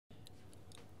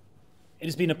It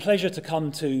has been a pleasure to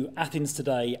come to Athens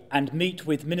today and meet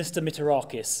with Minister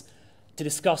Mitsotakis to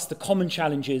discuss the common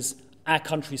challenges our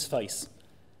countries face.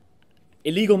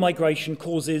 Illegal migration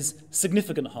causes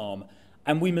significant harm,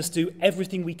 and we must do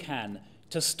everything we can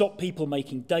to stop people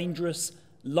making dangerous,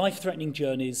 life-threatening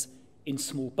journeys in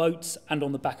small boats and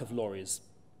on the back of lorries.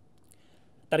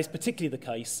 That is particularly the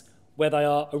case where they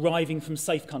are arriving from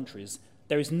safe countries.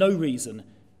 There is no reason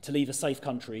to leave a safe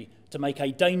country to make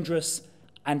a dangerous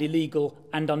and illegal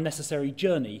and unnecessary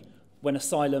journey when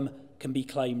asylum can be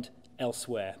claimed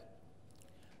elsewhere.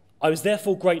 I was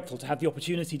therefore grateful to have the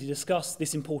opportunity to discuss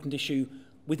this important issue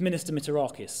with Minister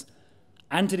Mitsotakis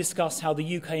and to discuss how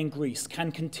the UK and Greece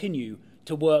can continue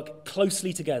to work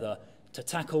closely together to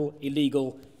tackle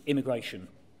illegal immigration.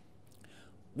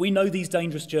 We know these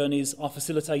dangerous journeys are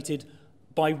facilitated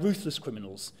by ruthless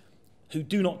criminals who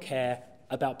do not care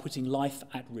about putting life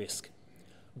at risk.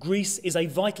 Greece is a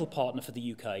vital partner for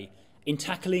the UK in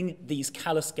tackling these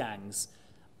callous gangs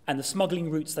and the smuggling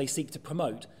routes they seek to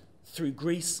promote through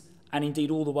Greece and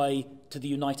indeed all the way to the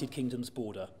United Kingdom's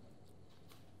border.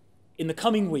 In the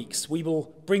coming weeks, we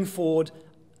will bring forward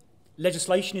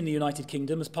legislation in the United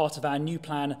Kingdom as part of our new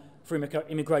plan for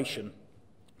immigration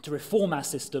to reform our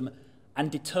system and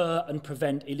deter and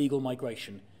prevent illegal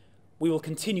migration. We will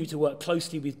continue to work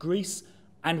closely with Greece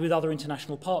and with other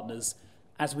international partners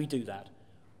as we do that.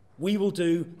 We will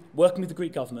do, working with the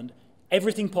Greek government,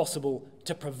 everything possible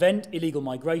to prevent illegal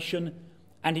migration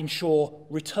and ensure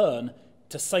return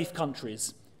to safe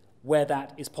countries where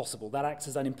that is possible. That acts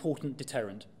as an important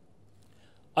deterrent.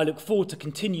 I look forward to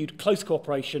continued close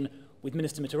cooperation with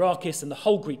Minister Mitsotakis and the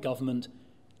whole Greek government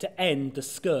to end the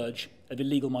scourge of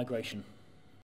illegal migration.